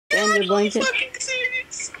and your blanket.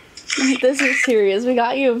 This is serious. We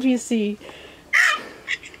got you a PC.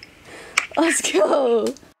 Let's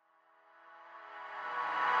go.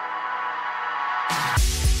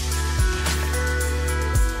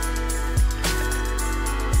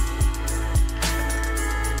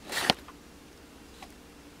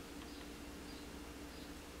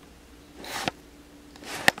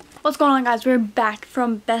 What's going on, guys? We're back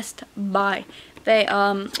from Best Buy.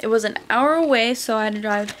 It was an hour away, so I had to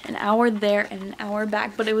drive an hour there and an hour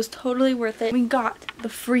back, but it was totally worth it. We got the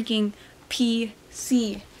freaking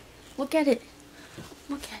PC. Look at it.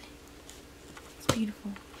 Look at it. It's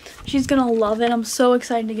beautiful. She's gonna love it. I'm so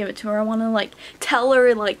excited to give it to her. I want to like tell her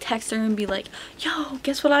and like text her and be like, yo,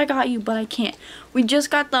 guess what I got you, but I can't. We just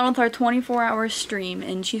got done with our 24-hour stream,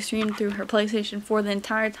 and she streamed through her PlayStation 4 the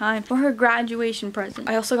entire time for her graduation present.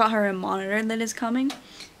 I also got her a monitor that is coming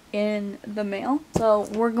in the mail. So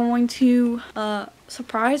we're going to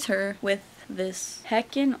surprise her with this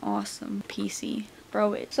heckin' awesome PC.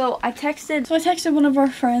 Bro, I texted one of our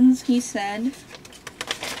friends. He said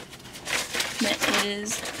that it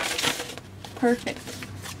is perfect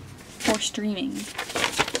for streaming.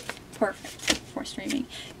 Perfect for streaming.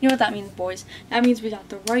 You know what that means, boys? That means we got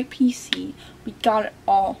the right PC. We got it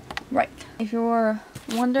all right. If you're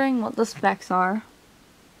wondering what the specs are,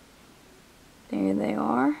 there they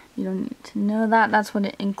are. You don't need to know that. That's what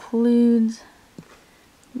it includes.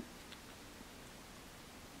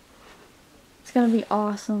 It's gonna be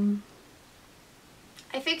awesome.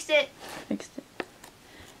 I fixed it. Fixed it.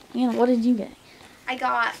 Man, what did you get? I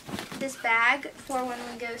got this bag for when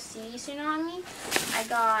we go see Tsunami.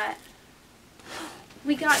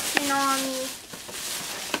 We got Tsunami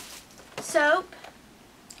soap.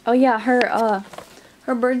 Oh yeah, her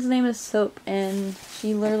bird's name is Soap, and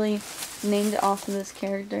she literally named it off of this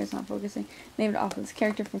character. It's not focusing. Named it off of this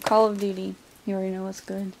character from Call of Duty. You already know what's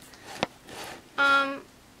good.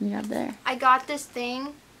 You got there. I got this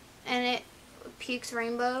thing, and it peaks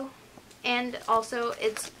rainbow, and also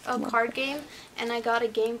it's a card game, and I got a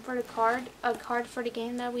game for the card, a card for the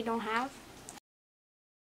game that we don't have.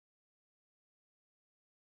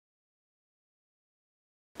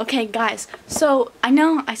 Okay, guys, so I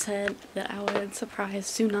know I said that I would surprise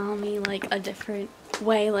Tsunami like a different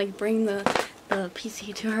way, like bring the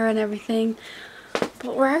PC to her and everything,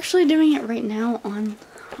 but we're actually doing it right now on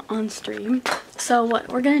stream. So what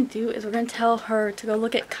we're gonna do is we're gonna tell her to go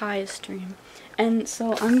look at Kai's stream, and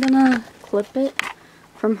so I'm gonna clip it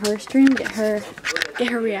from her stream, get her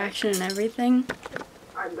reaction and everything.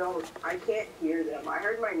 I can't hear them. I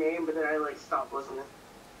heard my name, but then I like stopped listening.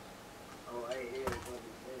 Oh, I hear it.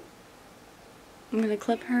 I'm gonna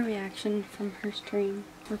clip her reaction from her stream.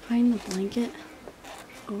 We're putting the blanket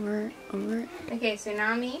over it. Okay,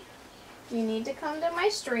 Tsunami, you need to come to my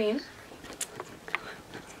stream.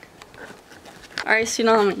 Alright,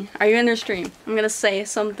 Tsunami, are you in her stream? I'm gonna say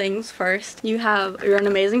some things first. You're an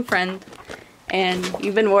amazing friend, and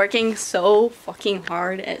you've been working so fucking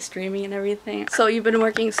hard at streaming and everything. So you've been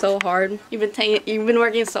working so hard. You've been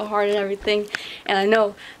working so hard and everything, and I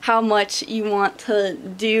know how much you want to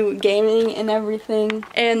do gaming and everything.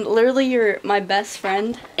 And literally, you're my best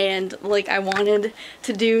friend, and like I wanted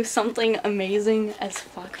to do something amazing as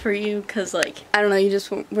fuck for you, cause like I don't know, you just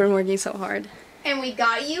been working so hard. And we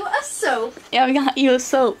got you a soap. Yeah, we got you a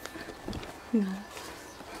soap. And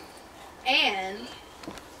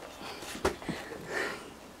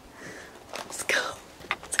let's go.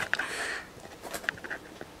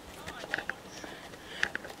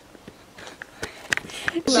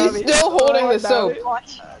 She's still holding the soap.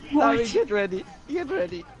 Navi, get ready. Get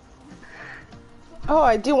ready. Oh,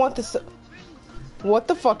 I do want the soap. What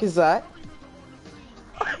the fuck is that?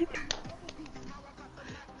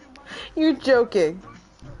 You're joking.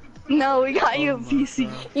 No, we got you a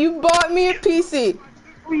PC. You bought me a PC.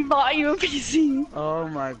 We bought you a PC. Oh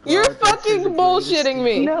my god. You're fucking bullshitting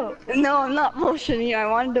me. No, I'm not bullshitting you. I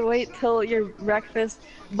wanted to wait till your breakfast,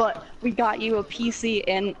 but we got you a PC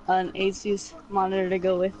and an Asus monitor to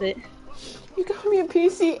go with it. You got me a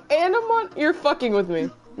PC and a monitor? You're fucking with me.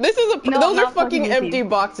 Those are fucking empty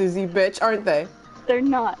boxes, you bitch, aren't they? They're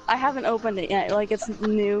not. I haven't opened it yet. Like, it's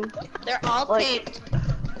new. they're all taped.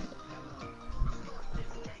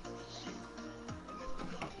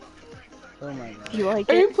 Oh my god. You like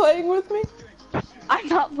Are it? you playing with me? I'm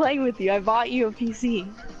not playing with you. I bought you a PC.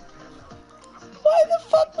 Why the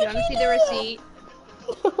fuck would You want to see the receipt?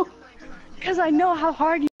 No. Because I know how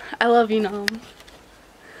hard you... I love you, Nom.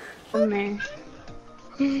 From there.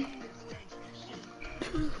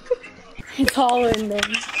 It's all in there.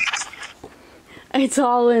 It's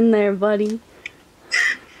all in there, buddy.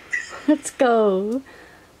 Let's go.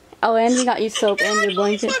 Oh, and we got you soap and your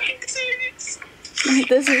blanket.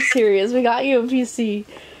 This is serious. We got you a PC.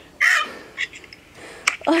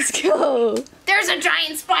 Let's go. There's a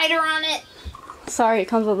giant spider on it. Sorry, it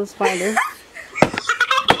comes with a spider.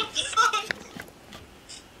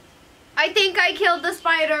 I think I killed the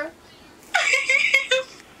spider.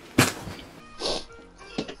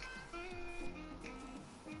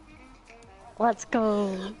 Let's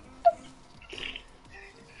go.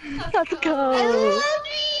 Let's go. I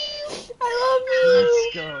love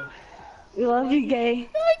you. Let's go. We love you, Gay.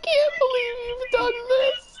 I can't believe you've done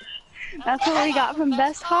this. That's what we got from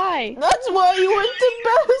Best High. That's why you went to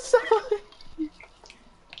Best High.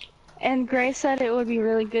 And Gray said it would be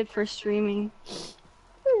really good for streaming.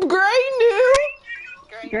 Gray knew.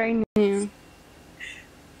 Gray knew.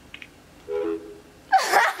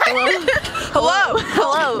 Hello?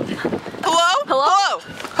 Hello? Hello? Hello?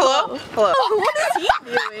 Hello? Hello? What is he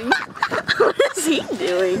doing? What is he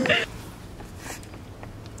doing?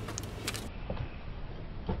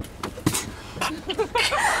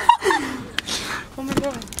 Oh my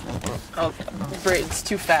god. Oh, Brit, it's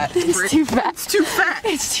too fat. It's too fat. It's too fat.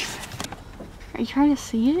 It's too fat. Are you trying to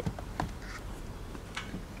see it?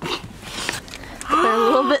 They're a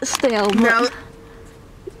little bit stale, but Now,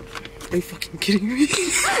 are you fucking kidding me?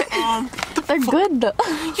 they're good though.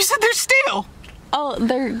 You said they're stale. Oh,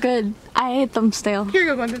 they're good. I ate them stale. Here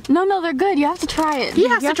you go, Glenda. No, they're good. You have to try it. He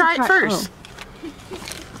has You to try it first.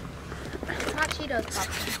 Hot Cheetos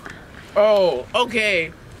popcorn. Oh,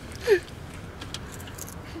 okay.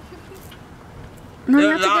 No, you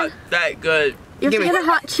They're have to not get, that good. you have to Give me- get a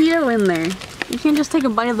hot Cheeto in there. You can't just take a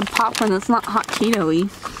bite of the popcorn that's not hot Cheeto-y.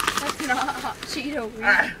 That's not hot Cheeto.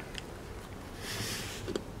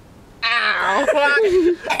 Ow!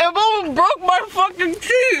 It almost broke my fucking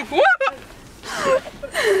teeth. What?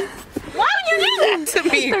 Why would you do that to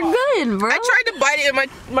me? They're good, bro. I tried to bite it and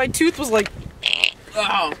my tooth was like,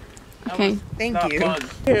 Oh, Okay. thank not you. fun.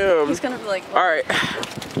 He's gonna be like, All right.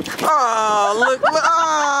 Oh, look,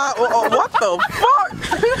 what the fuck?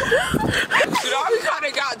 Dude, I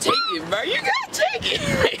kinda got taken, bro. You got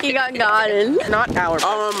taken. he got gotten. Not our.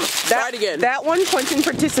 Try it again. That one, Quentin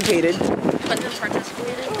participated. Quentin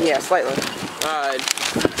participated. Yeah, slightly.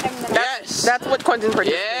 Yes. That's what Quentin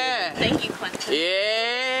participated. Yeah. Thank you, Quentin.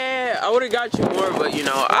 Yeah. I would have got you more, but you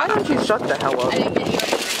know, Why don't you shut the hell up? I didn't get you a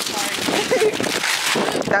green card.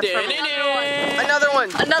 That's for me. Another one.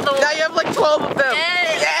 Another one. Now you have like 12 of them.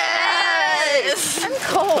 Yes. Yes. I'm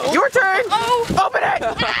cold. Your turn. Oh. Open it.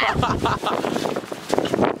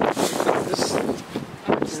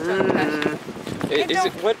 Is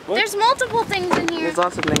it what? There's multiple things in here. There's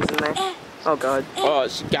lots of things in there. Oh god. Oh,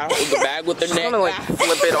 she got hold the bag with her I'm neck. gonna like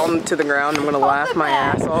flip it onto the ground. I'm gonna laugh my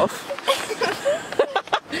ass off.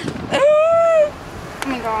 Oh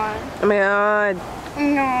my god. Oh my god. Oh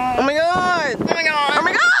my god. Oh my god. Oh my god. Oh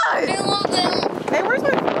my god. I love them. Hey, where's my?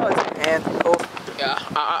 Oh, it's in your hand. Cool. Yeah,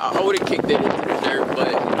 I would have kicked it into the dirt, but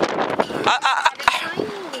I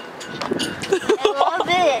love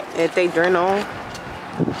it. If they journal.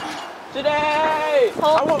 today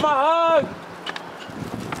I want my hug.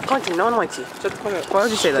 Quentin, no one likes you. Shut the fuck up. Why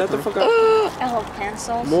would you say that? Shut the to me? fuck up. I love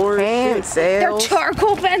pencils. More Hand shit. They're sales.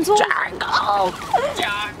 charcoal pencils. Charcoal.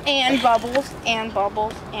 And bubbles. And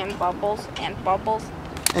bubbles. And bubbles. And bubbles.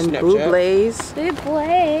 And Snapchat. boubles. They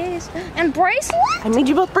blaze. And bracelets. I made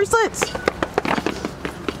you both bracelets.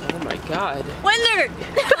 Oh my god. Winner!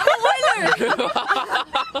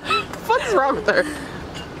 What's wrong with her?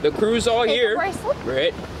 The crew's all here. Bracelet.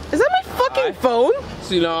 Right? Is that my fucking Hi. phone?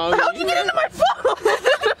 Tsunami. How'd you get into my phone?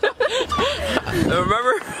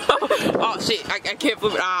 Remember? Oh shit, I can't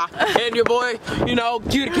flip it. And your boy, you know,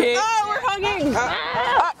 Cutie King. Oh, we're hugging.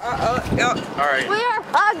 Alright. We are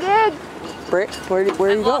hugging. Britt, where you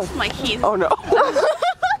go? Lost my keys. Oh no.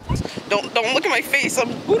 don't look at my face.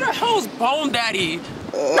 Who the hell's Bone Daddy?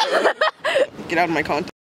 Get out of my content.